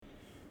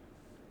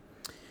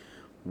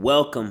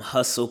Welcome,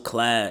 Hustle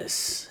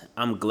Class.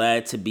 I'm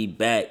glad to be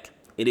back.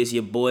 It is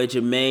your boy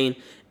Jermaine,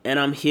 and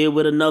I'm here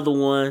with another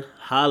one.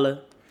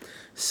 Holla.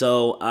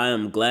 So I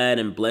am glad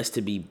and blessed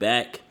to be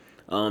back.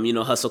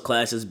 Hustle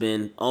Class has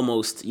been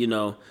almost,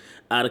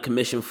 out of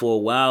commission for a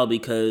while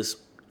because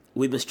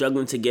we've been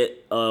struggling to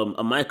get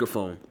a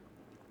microphone.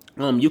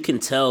 You can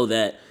tell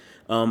that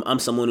I'm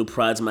someone who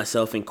prides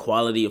myself in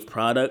quality of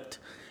product.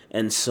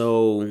 And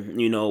so,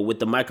 with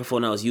the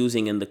microphone I was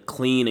using and the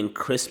clean and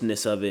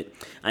crispness of it,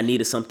 I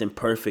needed something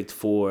perfect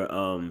for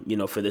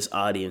this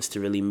audience to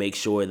really make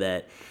sure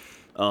that,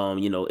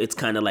 it's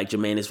kind of like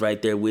Jermaine is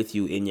right there with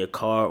you in your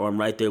car, or I'm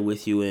right there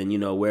with you and,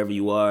 wherever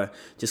you are,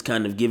 just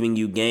kind of giving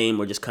you game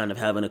or just kind of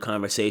having a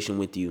conversation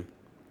with you.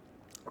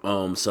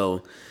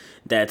 So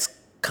that's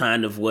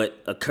kind of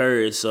what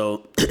occurred.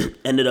 So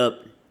ended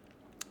up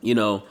you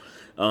know,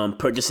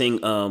 purchasing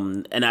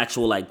an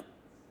actual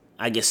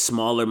I guess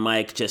smaller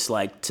mic just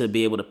like to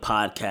be able to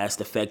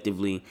podcast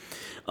effectively.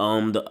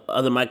 The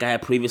other mic I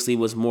had previously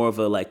was more of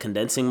a like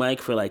condensing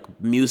mic for like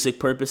music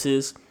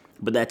purposes,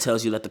 but that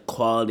tells you that the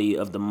quality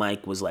of the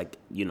mic was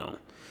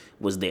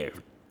was there.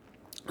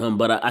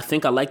 But I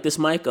think I like this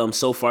mic.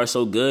 So far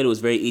so good. It was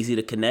very easy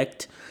to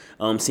connect.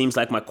 Seems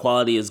like my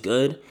quality is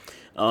good.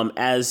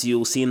 As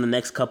you'll see in the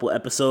next couple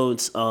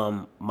episodes,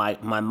 my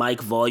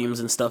mic volumes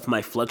and stuff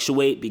might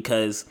fluctuate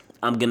because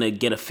I'm gonna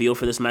get a feel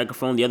for this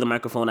microphone. The other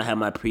microphone, I had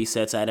my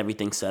presets, I had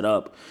everything set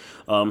up.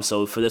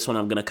 So for this one,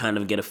 I'm gonna kind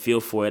of get a feel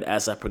for it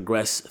as I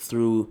progress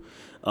through,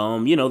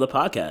 the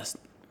podcast.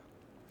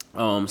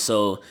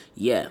 So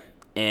yeah,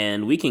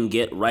 and we can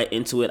get right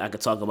into it. I could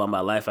talk about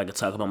my life. I could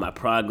talk about my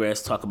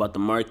progress. Talk about the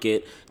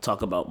market.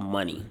 Talk about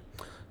money.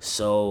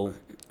 So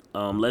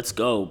let's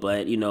go.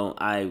 But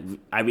I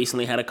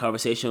recently had a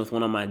conversation with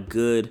one of my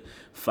good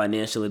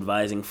financial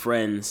advising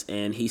friends,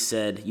 and he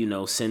said,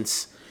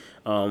 since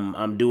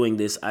I'm doing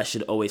this, I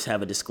should always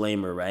have a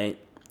disclaimer, right?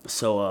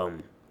 So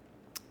I'm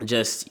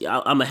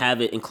gonna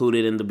have it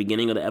included in the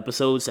beginning of the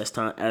episodes as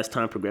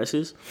time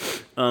progresses.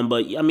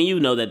 But I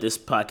mean, that this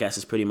podcast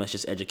is pretty much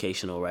just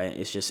educational, right?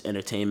 It's just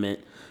entertainment.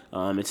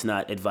 It's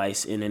not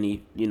advice in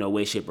any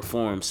way, shape, or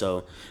form.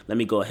 So let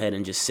me go ahead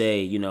and just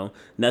say,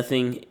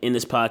 nothing in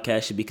this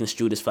podcast should be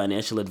construed as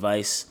financial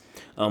advice.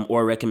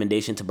 Or a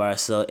recommendation to buy or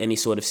sell any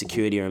sort of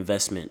security or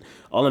investment.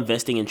 All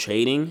investing and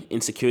trading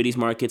in securities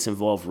markets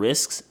involve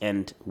risks,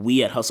 and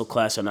we at Hustle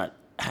Class are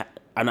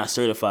not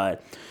certified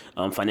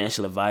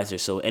financial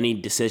advisors. So any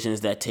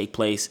decisions that take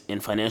place in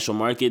financial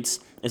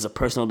markets is a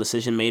personal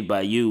decision made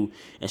by you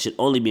and should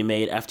only be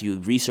made after you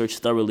research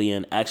thoroughly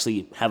and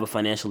actually have a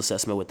financial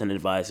assessment with an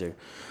advisor.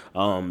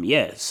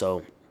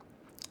 So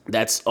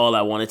that's all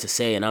I wanted to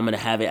say, and I'm gonna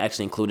have it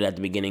actually included at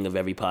the beginning of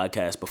every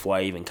podcast before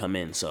I even come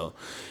in. So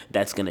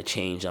that's gonna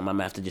change. I'm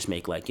gonna have to just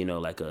make like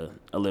a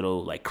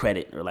little like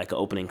credit or like an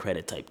opening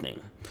credit type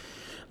thing.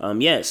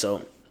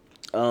 So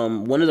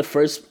one of the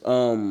first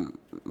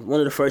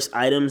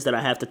items that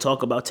I have to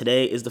talk about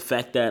today is the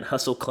fact that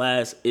Hustle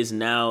Class is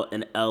now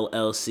an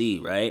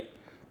LLC, right?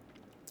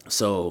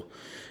 So,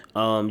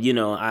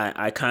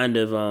 I kind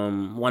of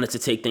wanted to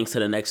take things to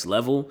the next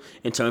level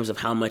in terms of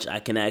how much I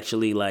can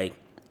actually like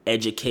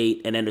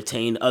educate and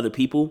entertain other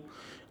people.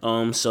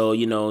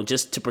 So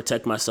just to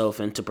protect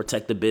myself and to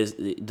protect the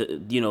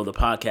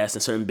podcast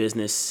and certain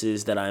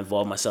businesses that I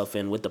involve myself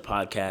in with the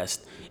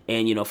podcast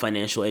and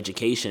financial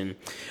education,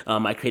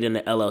 I created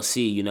an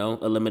LLC,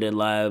 a limited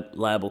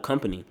liable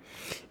company.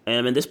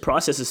 And this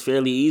process is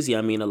fairly easy.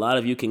 I mean, a lot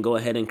of you can go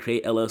ahead and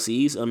create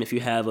LLCs if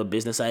you have a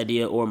business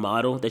idea or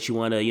model that you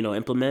want to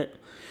implement.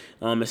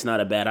 It's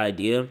not a bad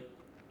idea.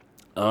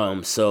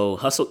 So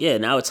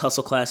now it's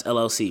Hustle Class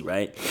LLC,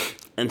 right?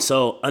 And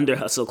so under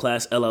Hustle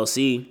Class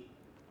LLC,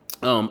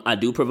 I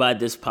do provide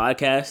this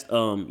podcast,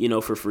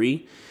 for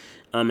free,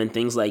 and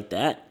things like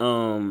that.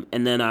 And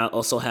then I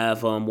also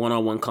have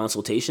one-on-one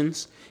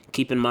consultations.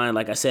 Keep in mind,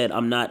 like I said,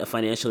 I'm not a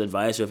financial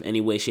advisor of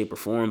any way, shape, or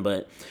form,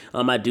 but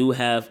I do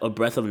have a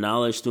breadth of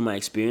knowledge through my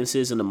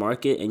experiences in the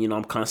market, and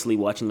I'm constantly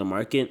watching the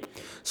market,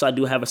 so I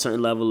do have a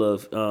certain level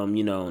of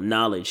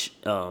knowledge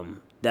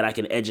that I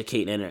can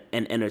educate and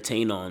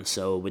entertain on.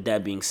 So with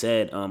that being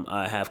said,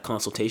 I have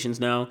consultations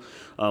now,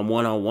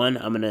 one-on-one.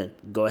 I'm going to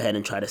go ahead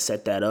and try to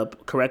set that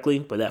up correctly,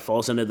 but that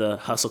falls under the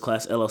Hustle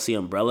Class LLC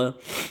umbrella.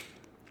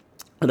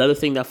 Another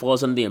thing that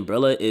falls under the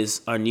umbrella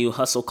is our new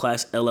Hustle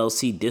Class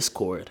LLC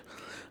Discord.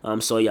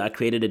 I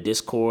created a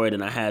Discord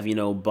and I have,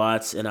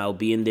 bots, and I'll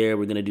be in there.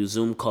 We're going to do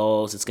Zoom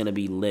calls. It's going to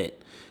be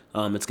lit.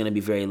 It's going to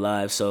be very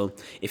live. So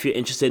if you're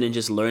interested in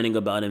just learning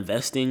about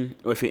investing,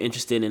 or if you're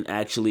interested in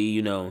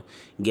actually,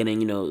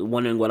 getting,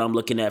 wondering what I'm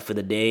looking at for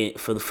the day,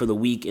 for the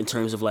week in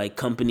terms of like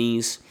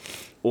companies,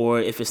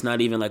 or if it's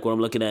not even like what I'm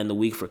looking at in the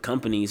week for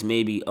companies,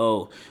 maybe,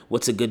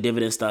 what's a good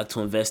dividend stock to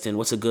invest in?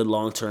 What's a good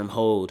long-term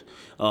hold?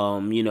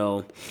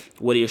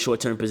 What are your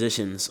short-term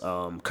positions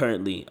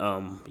currently?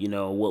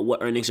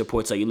 What earnings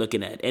reports are you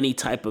looking at? Any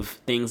type of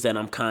things that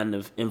I'm kind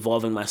of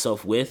involving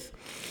myself with,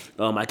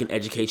 I can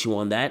educate you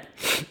on that.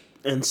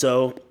 And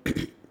so,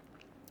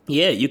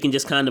 yeah, you can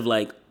just kind of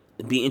like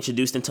be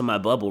introduced into my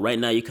bubble. Right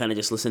now, you kind of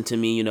just listen to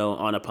me,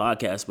 on a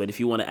podcast. But if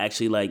you want to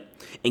actually like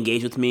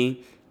engage with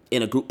me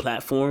in a group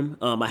platform,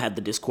 I have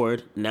the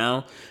Discord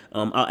now.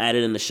 I'll add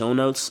it in the show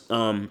notes.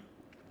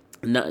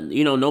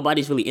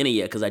 Nobody's really in it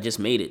yet because I just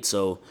made it.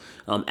 So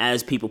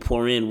as people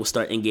pour in, we'll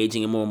start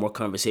engaging in more and more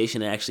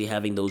conversation and actually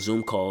having those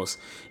Zoom calls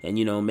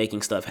and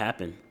making stuff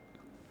happen.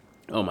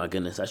 Oh my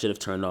goodness, I should have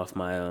turned off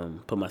my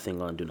put my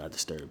thing on Do Not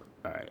Disturb.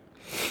 All right,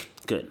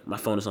 good. My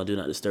phone is on Do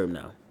Not Disturb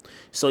now.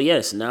 So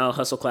yes, now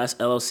Hustle Class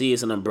LLC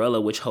is an umbrella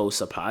which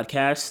hosts a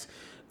podcast,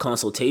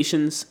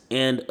 consultations,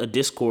 and a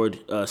Discord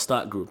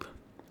stock group.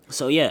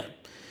 So yeah,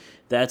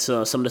 that's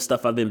some of the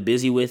stuff I've been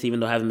busy with, even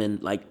though I haven't been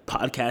like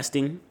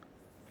podcasting.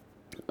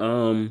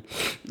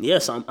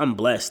 Yes, I'm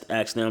blessed.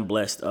 Actually, I'm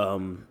blessed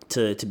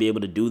to be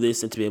able to do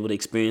this and to be able to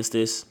experience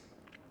this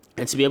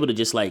and to be able to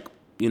just like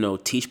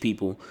teach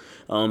people.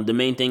 The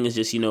main thing is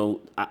just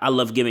I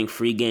love giving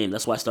free game.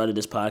 That's why I started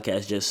this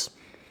podcast. Just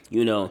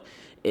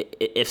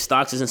if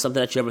stocks isn't something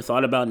that you ever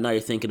thought about, now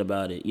you're thinking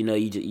about it.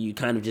 You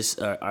kind of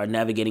just are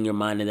navigating your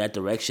mind in that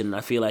direction. And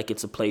I feel like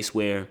it's a place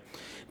where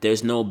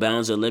there's no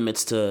bounds or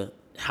limits to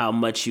how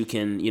much you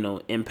can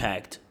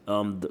impact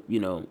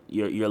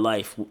your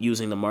life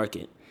using the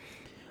market.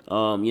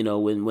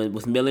 When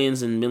with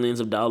millions and millions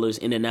of dollars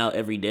in and out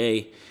every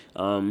day,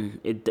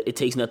 it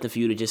takes nothing for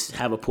you to just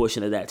have a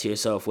portion of that to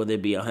yourself, whether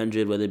it be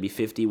 100, whether it be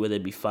 50, whether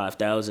it be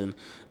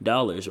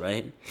 $5,000,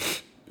 right?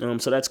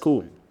 So that's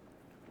cool.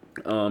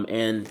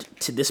 And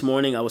to this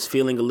morning, I was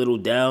feeling a little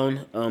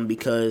down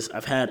because I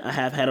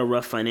have had a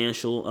rough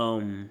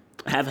financial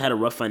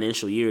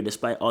year.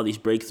 Despite all these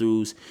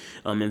breakthroughs,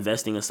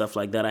 investing and stuff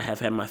like that, I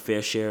have had my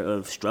fair share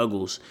of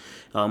struggles.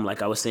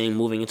 Like I was saying,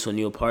 moving into a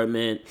new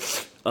apartment,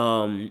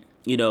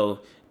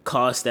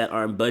 costs that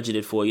aren't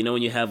budgeted for.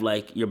 When you have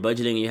like you're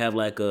budgeting and you have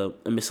like a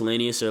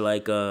miscellaneous or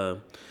like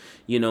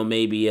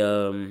maybe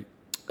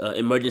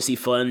emergency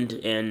fund,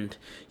 and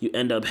you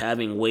end up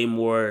having way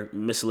more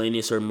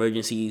miscellaneous or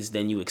emergencies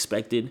than you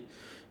expected,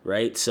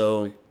 right?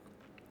 So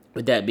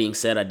with that being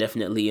said, I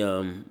definitely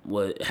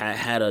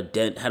had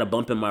a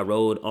bump in my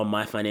road on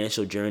my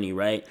financial journey,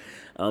 right?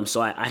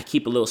 So I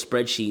keep a little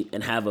spreadsheet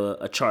and have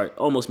a chart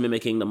almost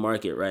mimicking the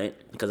market, right?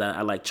 Because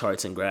I like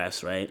charts and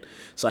graphs, right?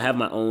 So I have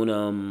my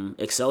own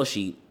Excel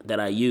sheet that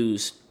I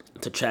use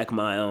to track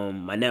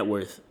my net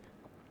worth.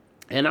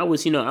 And I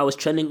was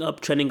trending up,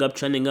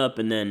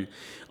 and then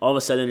all of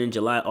a sudden in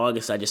July,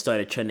 August, I just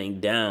started trending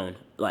down,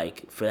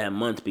 like for that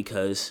month,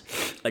 because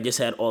I just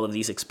had all of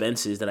these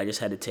expenses that I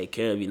just had to take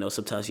care of.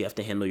 Sometimes you have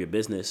to handle your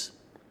business,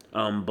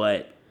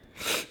 but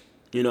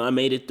I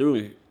made it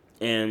through,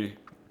 and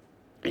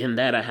in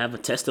that I have a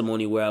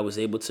testimony where I was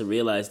able to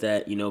realize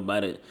that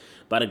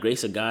by the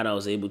grace of God, I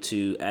was able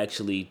to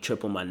actually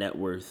triple my net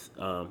worth.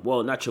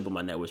 Well, not triple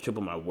my net worth,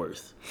 triple my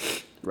worth,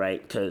 right?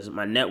 Because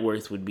my net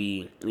worth would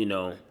be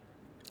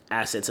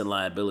assets and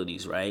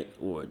liabilities, right?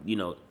 Or,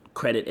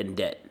 credit and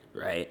debt,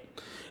 right?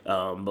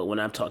 But when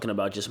I'm talking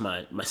about just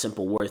my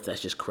simple worth,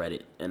 that's just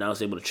credit. And I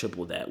was able to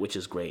triple that, which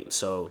is great.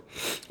 So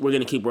we're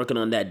going to keep working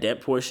on that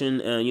debt portion,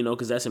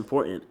 because that's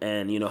important.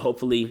 And,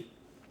 hopefully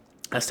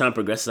as time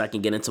progresses, I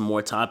can get into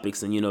more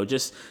topics and,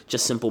 just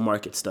simple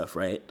market stuff,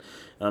 right?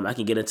 I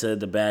can get into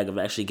the bag of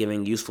actually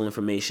giving useful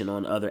information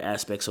on other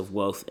aspects of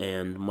wealth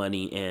and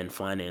money and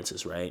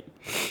finances, right?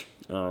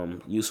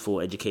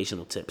 Useful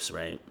educational tips,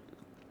 right?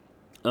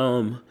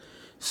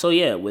 So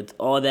yeah, with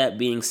all that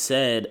being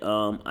said,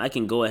 I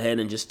can go ahead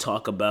and just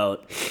talk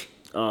about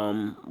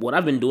what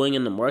I've been doing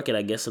in the market,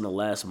 I guess, in the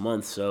last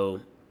month.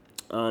 So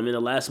in the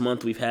last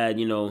month, we've had,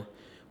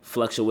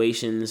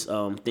 fluctuations.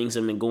 Things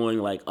have been going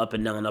like up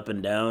and down, up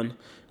and down.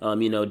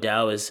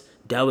 Dow is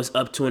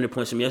up 200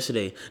 points from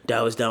yesterday.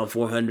 Dow is down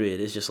 400.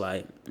 It's just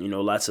like,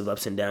 lots of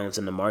ups and downs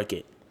in the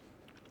market.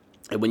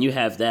 And when you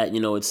have that,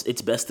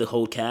 it's best to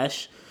hold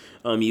cash.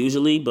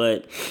 Usually,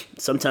 but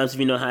sometimes if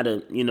you know how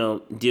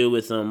to, deal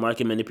with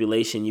market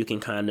manipulation, you can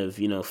kind of,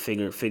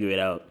 figure it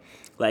out.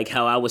 Like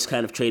how I was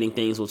kind of trading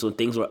things was when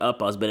things were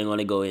up, I was betting on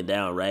it going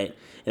down, right?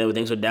 And when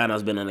things were down, I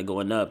was betting on it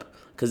going up.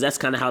 Because that's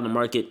kind of how the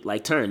market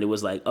like turned. It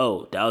was like,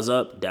 oh, Dow's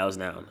up, Dow's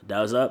down.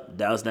 Dow's up,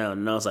 Dow's down.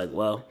 And I was like,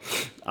 well,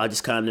 I'll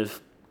just kind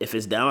of, if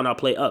it's down, I'll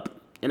play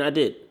up. And I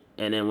did.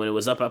 And then when it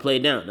was up, I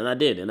played down. And I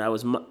did. And I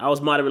was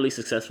moderately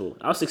successful.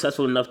 I was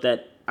successful enough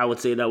that I would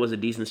say that was a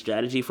decent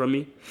strategy from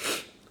me.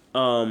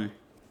 So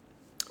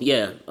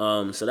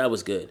that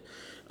was good.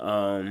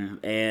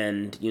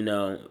 And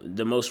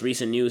the most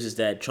recent news is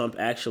that Trump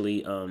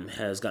actually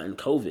has gotten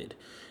COVID.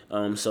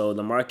 So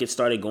the market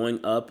started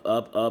going up,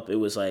 up, up. It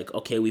was like,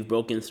 okay, we've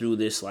broken through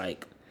this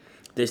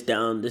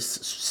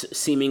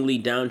seemingly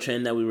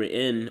downtrend that we were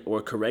in,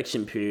 or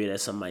correction period,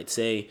 as some might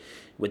say,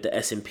 with the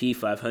S&P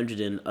 500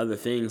 and other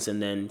things.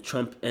 And then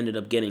Trump ended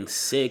up getting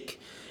sick,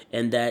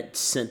 and that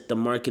sent the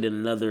market in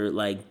another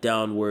like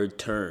downward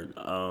turn.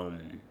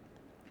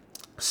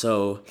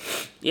 So,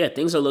 yeah,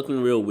 things are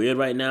looking real weird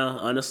right now.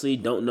 Honestly,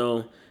 don't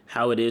know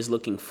how it is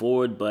looking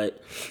forward, but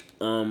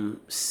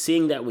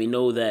seeing that we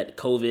know that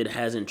COVID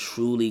hasn't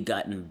truly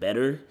gotten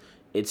better,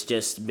 it's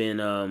just been,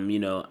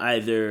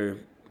 either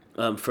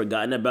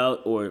forgotten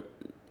about or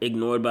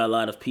ignored by a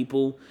lot of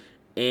people.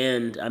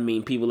 And I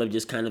mean, people have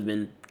just kind of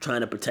been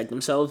trying to protect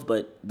themselves,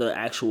 but the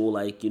actual,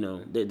 like,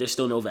 there's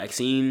still no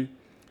vaccine.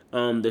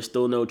 There's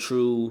still no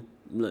true,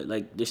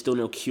 like, there's still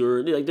no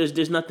cure. Like,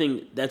 there's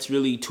nothing that's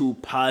really too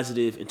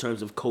positive in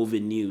terms of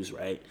COVID news,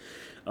 right?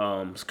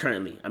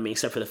 Currently, I mean,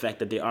 except for the fact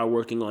that they are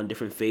working on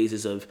different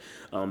phases of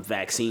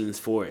vaccines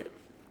for it.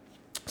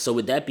 So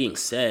with that being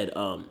said,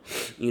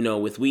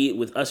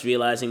 with us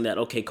realizing that,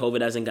 okay,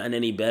 COVID hasn't gotten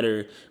any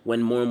better,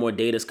 when more and more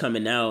data is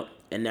coming out,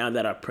 and now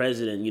that our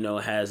president,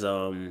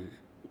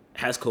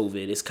 has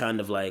COVID, it's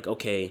kind of like,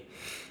 okay,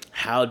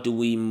 how do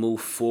we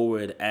move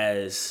forward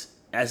as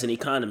an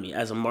economy,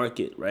 as a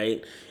market,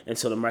 right? And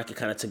so the market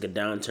kind of took a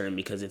downturn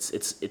because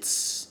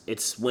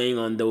it's weighing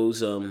on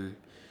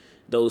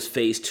those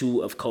phase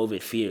 2 of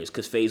COVID fears,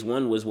 because phase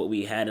 1 was what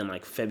we had in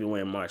like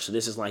February and March. So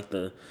this is like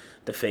the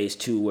phase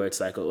 2 where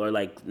it's like, or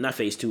like not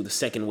phase 2, the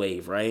second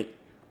wave, right?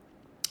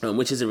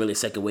 Which isn't really a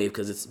second wave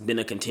because it's been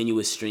a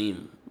continuous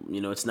stream.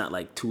 It's not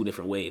like 2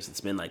 different waves.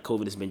 It's been like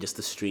COVID has been just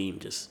a stream.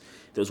 Just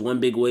there was one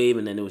big wave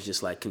and then it was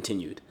just like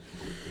continued.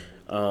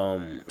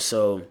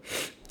 So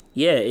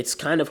yeah, it's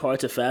kind of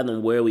hard to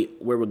fathom where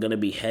we're gonna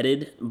be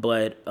headed,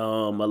 but a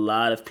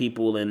lot of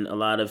people in a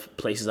lot of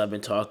places I've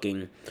been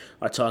talking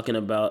are talking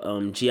about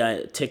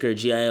ticker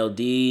GILD,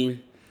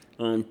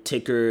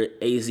 ticker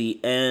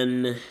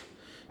AZN,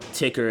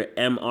 ticker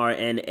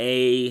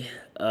mRNA.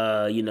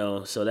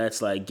 So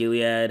that's like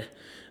Gilead,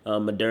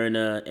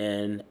 Moderna,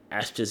 and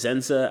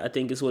AstraZeneca, I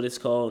think is what it's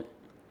called.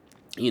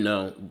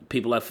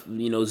 People have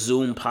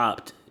Zoom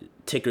popped,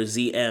 ticker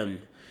ZM.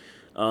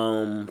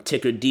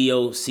 Ticker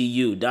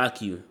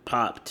DOCU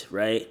popped,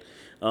 right?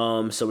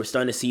 So we're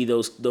starting to see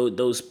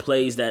those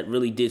plays that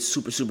really did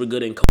super super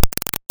good in